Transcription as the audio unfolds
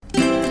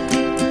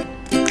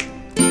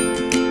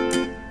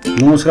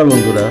নমস্কার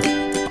বন্ধুরা,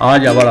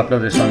 আজ আবার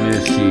আপনাদের সামনে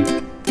এসেছি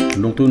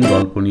নতুন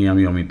গল্প নিয়ে।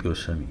 আমি অমিত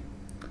গোস্বামী।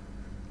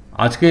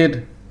 আজকের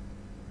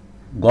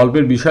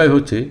গল্পের বিষয়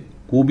হচ্ছে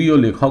কবি ও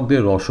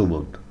লেখকদের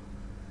রসবোধ।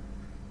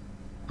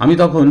 আমি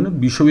তখন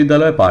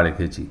বিশ্ববিদ্যালয়ে পা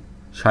রেখেছি।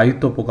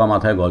 সাহিত্য পোকা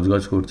মাথায়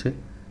গজগজ করছে।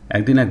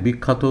 একদিন এক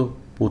বিখ্যাত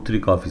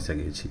পত্রিকা অফিসে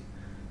গেছি।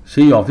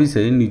 সেই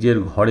অফিসে নিজের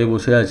ঘরে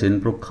বসে আছেন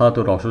প্রখ্যাত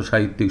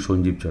রসসাহিত্যিক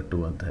সঞ্জীব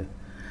চট্টোপাধ্যায়।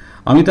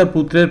 আমি তার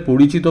পুত্রের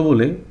পরিচিত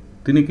বলে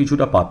তিনি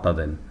কিছুটা পাত্তা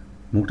দেন।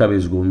 মুখটা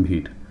বেশ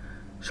গম্ভীর,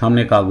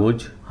 সামনে কাগজ,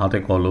 হাতে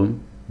কলম।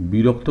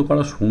 বিরক্ত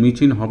করা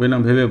সমীচীন হবে না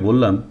ভেবে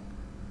বললাম,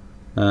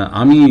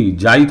 আমি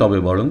যাই তবে,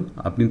 বরং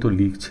আপনি তো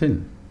লিখছেন।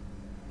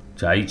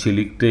 চাইছি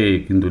লিখতে,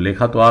 কিন্তু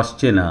লেখা তো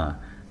আসছে না।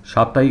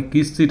 সাপ্তাহিক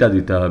কিস্তিটা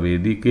দিতে হবে।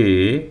 এদিকে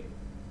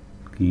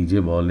কি যে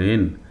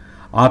বলেন,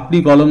 আপনি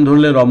কলম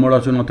ধরলে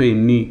রম্যরচনা তো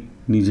এমনি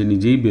নিজে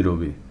নিজেই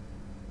বেরোবে।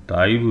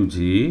 তাই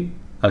বুঝি?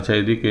 আচ্ছা,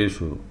 এদিকে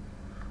এসো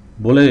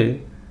বলে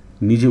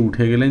নিজে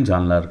উঠে গেলেন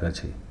জানলার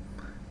কাছে।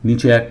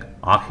 নিচে এক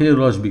আখের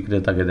রস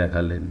বিক্রেতাকে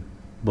দেখালেন।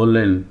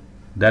 বললেন,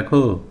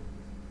 দেখো।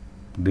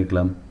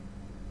 দেখলাম।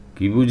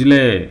 কি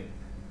বুঝলে?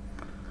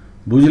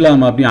 বুঝলাম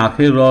আপনি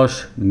আখের রস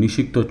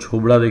নিষিক্ত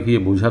ছোবড়া দেখিয়ে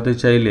বোঝাতে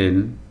চাইলেন।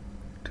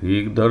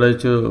 ঠিক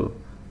ধরেছ।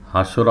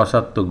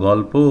 হাস্যরসাত্মক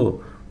গল্প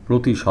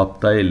প্রতি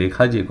সপ্তাহে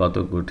লেখা যে কত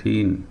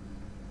কঠিন।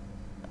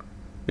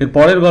 এর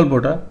পরের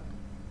গল্পটা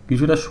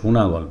কিছুটা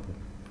শোনা গল্প।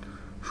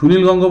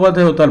 সুনীল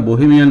গঙ্গোপাধ্যায় ও তার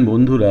বোহেমিয়ান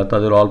বন্ধুরা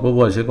তাদের অল্প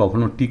বয়সে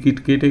কখনো টিকিট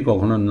কেটে,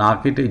 কখনো না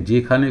কেটে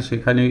যেখানে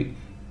সেখানে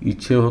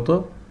ইচ্ছে হতো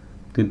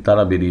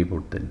তারা বেরিয়ে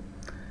পড়তেন।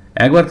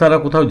 একবার তারা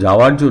কোথাও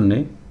যাওয়ার জন্যে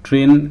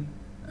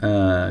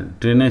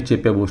ট্রেনে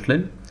চেপে বসলেন।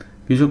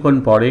 কিছুক্ষণ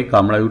পরে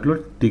কামড়ায় উঠল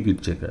টিকিট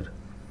চেকার।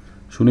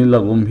 সুনীলদা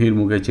গম্ভীর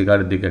মুখে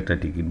চেকারের দিকে একটা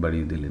টিকিট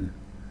বাড়িয়ে দিলেন।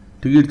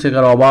 টিকিট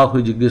চেকার অবাক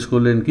হয়ে জিজ্ঞেস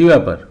করলেন, কী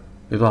ব্যাপার?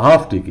 এ তো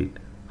হাফ টিকিট।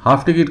 হাফ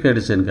টিকিট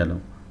কেটেছেন কেন?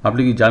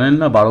 আপনি কি জানেন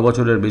না 12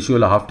 বছরের বেশি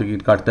হলে হাফ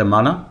টিকিট কাটতে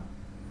মানা?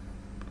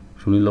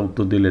 সুনীলদা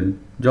উত্তর দিলেন,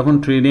 যখন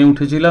ট্রেনে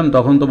উঠেছিলাম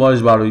তখন তো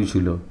বয়স 12ই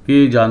ছিল। কে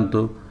জানতো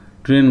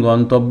ট্রেন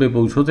গন্তব্যে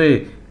পৌঁছতে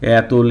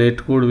এত লেট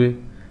করবে।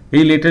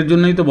 এই লেটের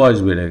জন্যই তো বয়স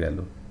বেড়ে গেল।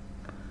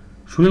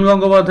 সুনীল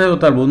গঙ্গোপাধ্যায় ও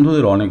তার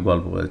বন্ধুদের অনেক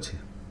গল্প আছে।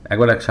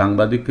 একবার এক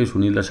সাংবাদিককে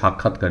সুনীলদা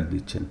সাক্ষাৎকার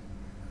দিচ্ছেন।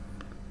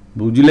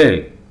 বুঝলে,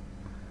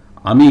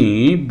 আমি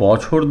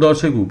বছর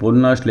 10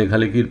 উপন্যাস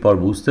লেখালেখির পর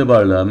বুঝতে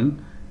পারলাম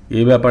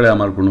এ ব্যাপারে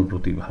আমার কোনো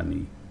প্রতিভা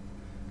নেই।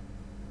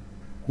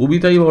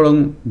 কবিতাই বরং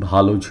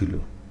ভালো ছিল।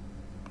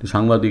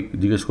 সাংবাদিক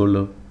জিজ্ঞেস করল,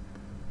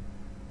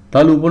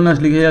 তাহলে উপন্যাস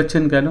লিখে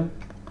যাচ্ছেন কেন?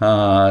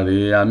 আরে,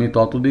 আমি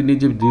ততদিনই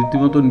যে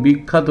রীতিমতন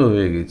বিখ্যাত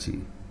হয়ে গেছি।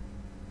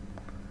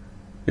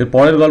 এর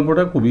পরের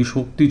গল্পটা কবি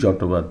শক্তি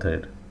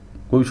চট্টোপাধ্যায়ের।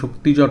 কবি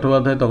শক্তি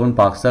চট্টোপাধ্যায় তখন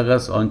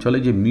পাকসাগাস অঞ্চলে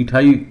যে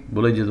মিঠাই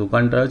বলে যে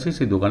দোকানটা আছে,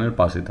 সেই দোকানের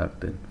পাশে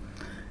থাকতেন।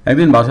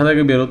 একদিন বাসা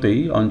থেকে বেরোতেই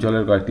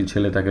অঞ্চলের কয়েকটি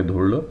ছেলে তাকে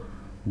ধরল।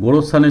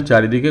 গোরস্থানের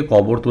চারিদিকে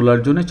কবর তোলার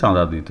জন্য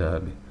চাঁদা দিতে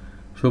হবে।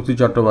 শক্তি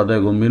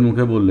চট্টোপাধ্যায় গম্ভীর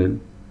মুখে বললেন,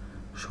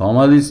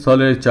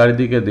 সমাধিস্থলের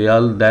চারিদিকে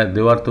দেয়াল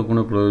দেওয়ার তো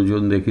কোনো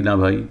প্রয়োজন দেখি না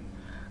ভাই।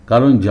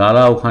 কারণ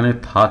যারা ওখানে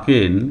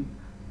থাকেন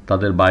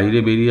তাদের বাইরে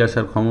বেরিয়ে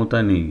আসার ক্ষমতা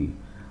নেই,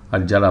 আর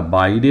যারা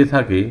বাইরে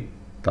থাকে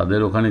তাদের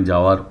ওখানে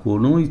যাওয়ার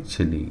কোনো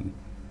ইচ্ছে নেই।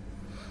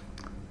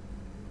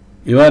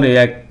 এবারে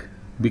এক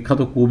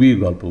বিখ্যাত কবির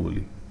গল্প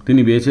বলি।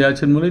 তিনি বেঁচে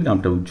আছেন বলেই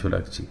নামটা উজ্জ্ব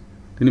রাখছি।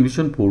 তিনি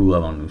ভীষণ পড়ুয়া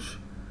মানুষ।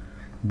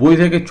 বই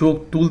থেকে চোখ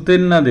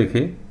তুলতেন না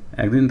দেখে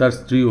একদিন তার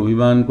স্ত্রী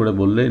অভিমান করে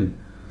বললেন,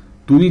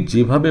 তুমি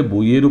যেভাবে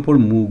বইয়ের উপর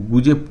মুখ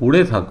গুজে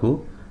পড়ে থাকো,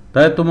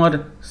 তাই তোমার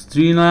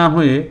স্ত্রী না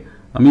হয়ে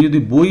আমি যদি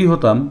বই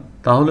হতাম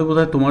তাহলে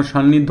বোধহয় তোমার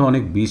সান্নিধ্য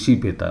অনেক বেশি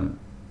পেতাম।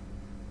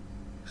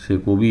 সে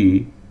কবি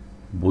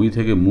বই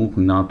থেকে মুখ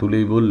না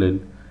তুলেই বললেন,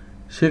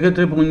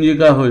 সেক্ষেত্রে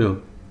পঞ্জিকা হয়েও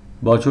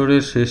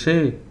বছরের শেষে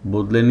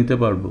বদলে নিতে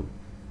পারবো।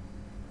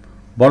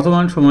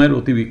 বর্তমান সময়ের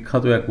অতি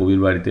বিখ্যাত এক কবির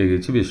বাড়িতে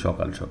গেছি বেশ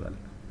সকাল সকাল।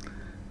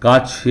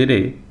 কাজ সেরে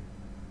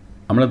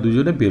আমরা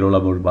দুজনে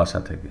বেরোলাম ওর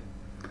বাসা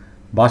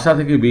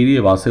থেকে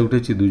বেরিয়ে বাসে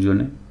উঠেছি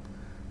দুজনে।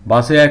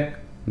 বাসে এক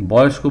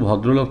বয়স্ক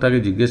ভদ্রলোক তাকে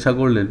জিজ্ঞাসা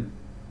করলেন,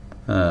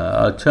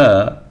 আচ্ছা,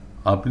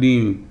 আপনি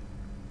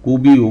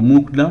কবি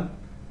অমুক না?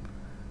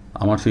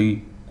 আমার সেই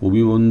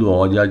কবি বন্ধু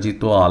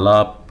অযাচিত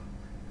আলাপ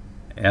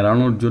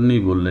এড়ানোর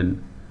জন্যই বললেন,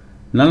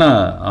 না না,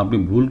 আপনি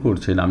ভুল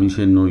করছেন, আমি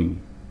সে নই।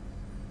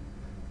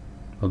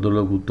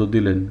 ভদ্রলোক উত্তর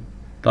দিলেন,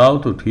 তাও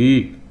তো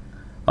ঠিক,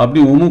 আপনি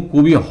অমুক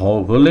কবি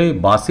হলে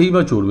বাসেই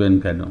বা চড়বেন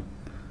কেন?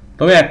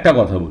 তবে একটা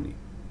কথা বলি,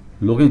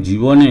 লোকে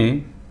জীবনে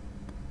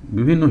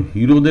বিভিন্ন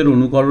হিরোদের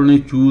অনুকরণে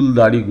চুল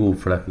দাড়ি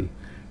গোঁফ রাখে,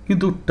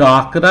 কিন্তু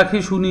টাক রাখে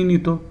শুনিনি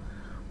তো।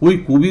 ওই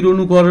কবির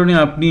অনুকরণে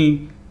আপনি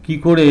কি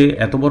করে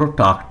এত বড়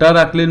টাকটা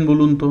রাখলেন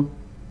বলুন তো?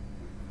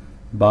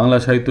 বাংলা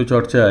সাহিত্য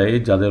চর্চায়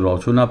যাদের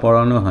রচনা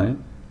পড়ানো হয়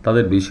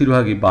তাদের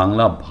বেশিরভাগই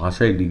বাংলা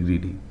ভাষায় ডিগ্রি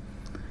নেই।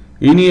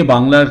 এই নিয়ে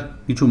বাংলার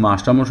কিছু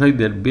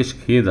মাস্টারমশাইদের বেশ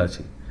খেদ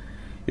আছে।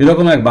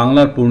 এরকম এক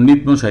বাংলার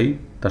পণ্ডিত মশাই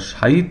তার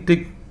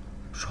সাহিত্যিক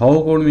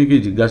সহকর্মীকে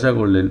জিজ্ঞাসা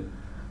করলেন,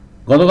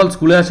 গতকাল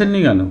স্কুলে আসেননি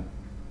কেন?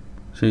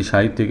 সেই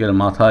সাহিত্যিকের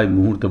মাথায়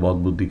মুহূর্তে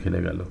বদবুদ্ধি খেলে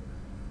গেল।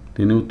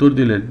 তিনি উত্তর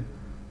দিলেন,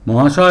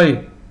 মহাশয়,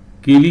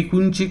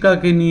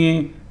 কেলিকুঞ্চিকাকে নিয়ে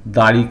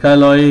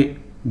দ্বারিকালয়ে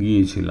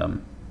গিয়েছিলাম।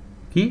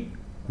 কি?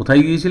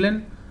 কোথায় গিয়েছিলেন?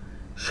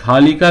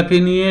 শালিকাকে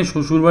নিয়ে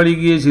শ্বশুরবাড়ি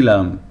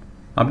গিয়েছিলাম।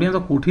 আপনি এত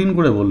কঠিন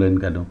করে বললেন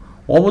কেন?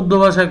 অবদ্ধ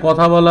ভাষায়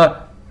কথা বলা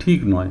ঠিক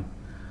নয়।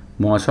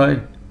 মহাশয়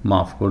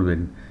মাফ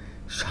করবেন,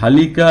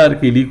 শালিকা আর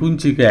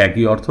কেলিকুঞ্চিকা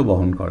একই অর্থ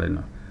বহন করে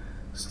না।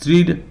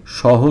 স্ত্রীর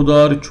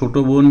সহোদর ছোট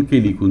বোন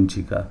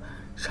কেলিকুঞ্চিকা,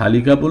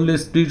 শালিকা বললে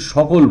স্ত্রীর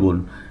সকল বোন,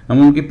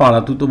 এমনকি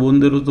পাড়াতুতো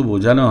বোনদেরও তো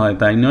বোঝানো হয়,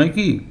 তাই নয়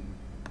কি?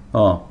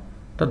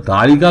 তা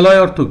দ্বারিকালয়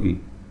অর্থ কি?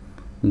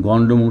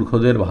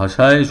 গণ্ডমূর্খদের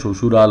ভাষায়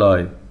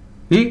শ্বশুরালয়।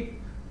 কি?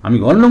 আমি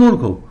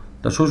গণ্ডমূর্খ?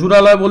 তা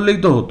শ্বশুরালয় বললেই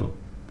তো হতো।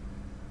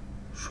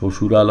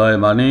 শ্বশুরালয়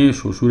মানে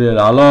শ্বশুরের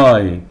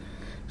আলয়,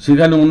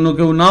 সেখানে অন্য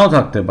কেউ নাও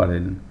থাকতে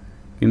পারেন,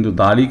 কিন্তু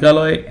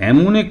দ্বারিকালয়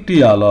এমন একটি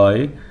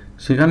আলয়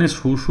সেখানে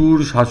শ্বশুর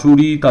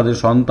শাশুড়ি, তাদের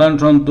সন্তান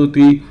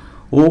সন্ততি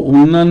ও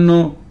অন্যান্য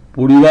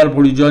পরিবার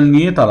পরিজন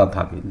নিয়ে তারা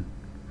থাকেন।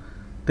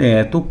 তো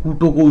এত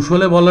কুটো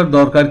কৌশলে বলার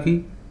দরকার কি?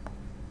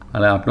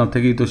 আরে আপনার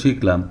থেকেই তো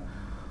শিখলাম।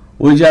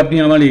 ওই যে আপনি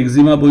আমার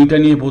এক্সিমা বইটা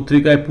নিয়ে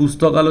পত্রিকায়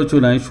পুস্তক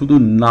আলোচনায় শুধু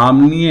নাম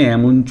নিয়ে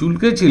এমন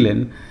চুলকেছিলেন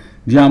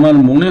যে আমার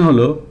মনে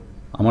হলো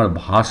আমার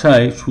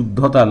ভাষায়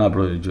শুদ্ধতা আনা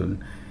প্রয়োজন।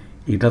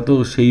 এটা তো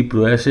সেই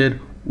প্রয়াসের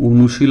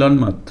অনুশীলন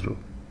মাত্র।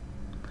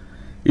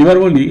 এবার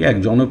বলি এক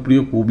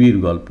জনপ্রিয় কবির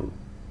গল্প।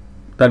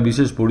 তার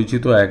বিশেষ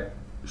পরিচিত এক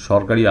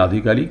সরকারি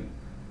আধিকারিক,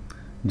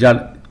 যার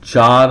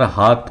 4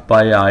 হাত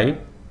পায়ে আয়,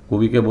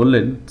 কবিকে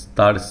বললেন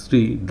তার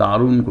স্ত্রী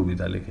দারুণ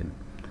কবিতা লেখেন,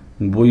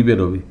 বই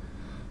বেরোবে,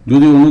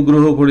 যদি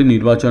অনুগ্রহ করে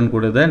নির্বাচন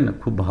করে দেন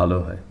খুব ভালো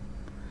হয়।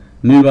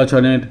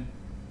 নির্বাচনের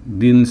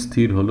দিন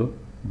স্থির হলো,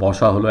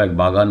 বসা হলো এক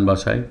বাগান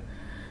বাসায়,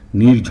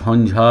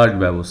 নির্ঝঞ্ঝাট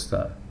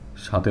ব্যবস্থা,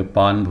 সাথে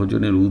পান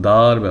ভোজনের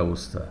উদার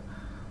ব্যবস্থা।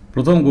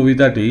 প্রথম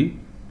কবিতাটি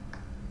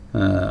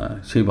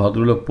সেই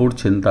ভদ্রলোক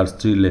পড়ছেন তার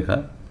স্ত্রীর লেখা।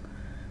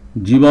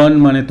 জীবন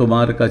মানে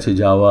তোমার কাছে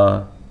যাওয়া,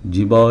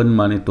 জীবন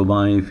মানে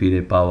তোমায়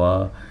ফিরে পাওয়া,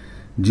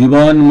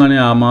 জীবন মানে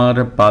আমার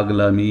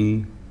পাগলামি,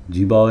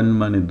 জীবন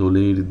মানে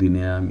দোলের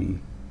দিনে আমি।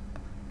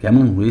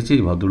 কেমন হয়েছে?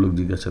 ভদ্রলোক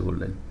জিজ্ঞাসা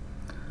করলেন।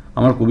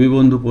 আমার কবি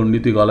বন্ধু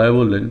পণ্ডিতি গলায়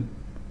বললেন,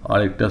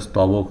 আরেকটা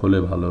স্তবক হলে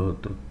ভালো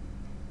হতো।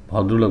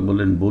 ভদ্রলোক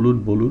বললেন, বলুন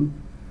বলুন।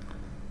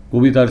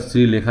 কবিতার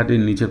স্ত্রী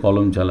লেখাটির নিচে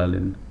কলম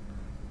চালালেন।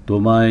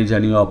 তোমায়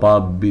জানি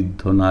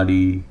অপাবৃদ্ধ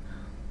নারী,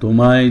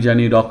 তোমায়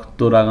জানি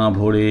রক্তরাঙা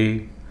ভোরে,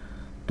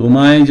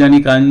 তোমায় জানি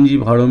কাঞ্জি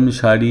ভরম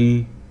শাড়ি,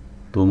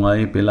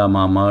 তোমায় পেলাম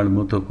আমার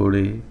মতো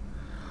করে।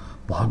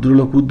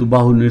 ভদ্রলোক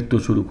উদ্বাহু নৃত্য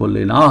শুরু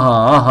করলেন। আহা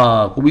আহা,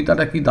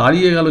 কবিতাটা কি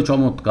দাঁড়িয়ে গেল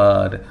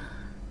চমৎকার।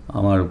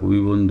 আমার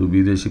কবিবন্ধু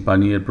বিদেশি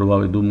পানীয়ের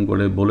প্রভাবে দুম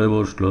করে বলে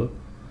বসল,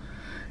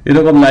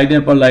 এরকম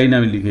লাইনের পর লাইন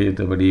আমি লিখে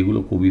যেতে পারি, এগুলো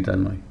কবিতা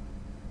নয়।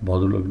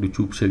 ভদ্রলোক একটু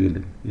চুপসে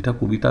গেলেন। এটা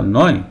কবিতা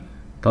নয়?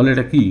 তাহলে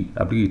এটা কি?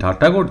 আপনি কি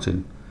ঠাট্টা করছেন?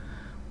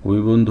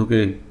 কবিবন্ধুকে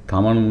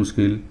থামানো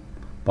মুশকিল।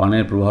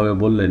 পানের প্রভাবে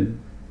বললেন,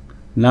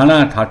 না না,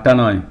 ঠাট্টা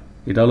নয়,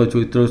 এটা হলো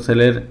চৈত্র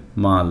সেলের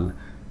মাল,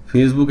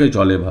 ফেসবুকে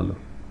চলে ভালো।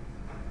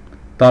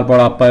 তারপর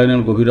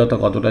আপ্যায়নের গভীরতা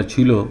কতটা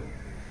ছিল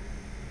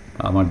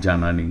আমার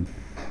জানা নেই,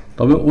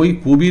 তবে ওই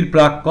কবির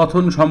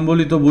প্রাককথন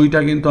সম্বলিত বইটা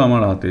কিন্তু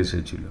আমার হাতে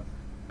এসেছিল।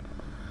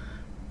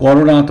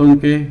 করোনা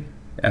আতঙ্কে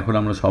এখন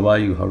আমরা সবাই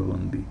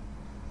ঘরবন্দি।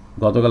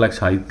 গতকাল এক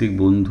সাহিত্যিক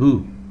বন্ধু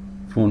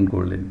ফোন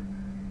করলেন।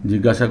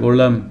 জিজ্ঞাসা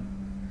করলাম,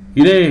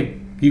 কিরে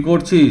কি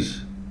করছিস?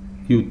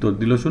 কি উত্তর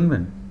দিল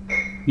শুনবেন?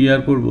 কি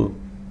আর করব,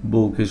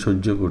 বউকে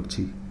সহ্য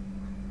করছি।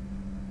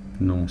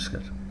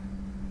 নমস্কার।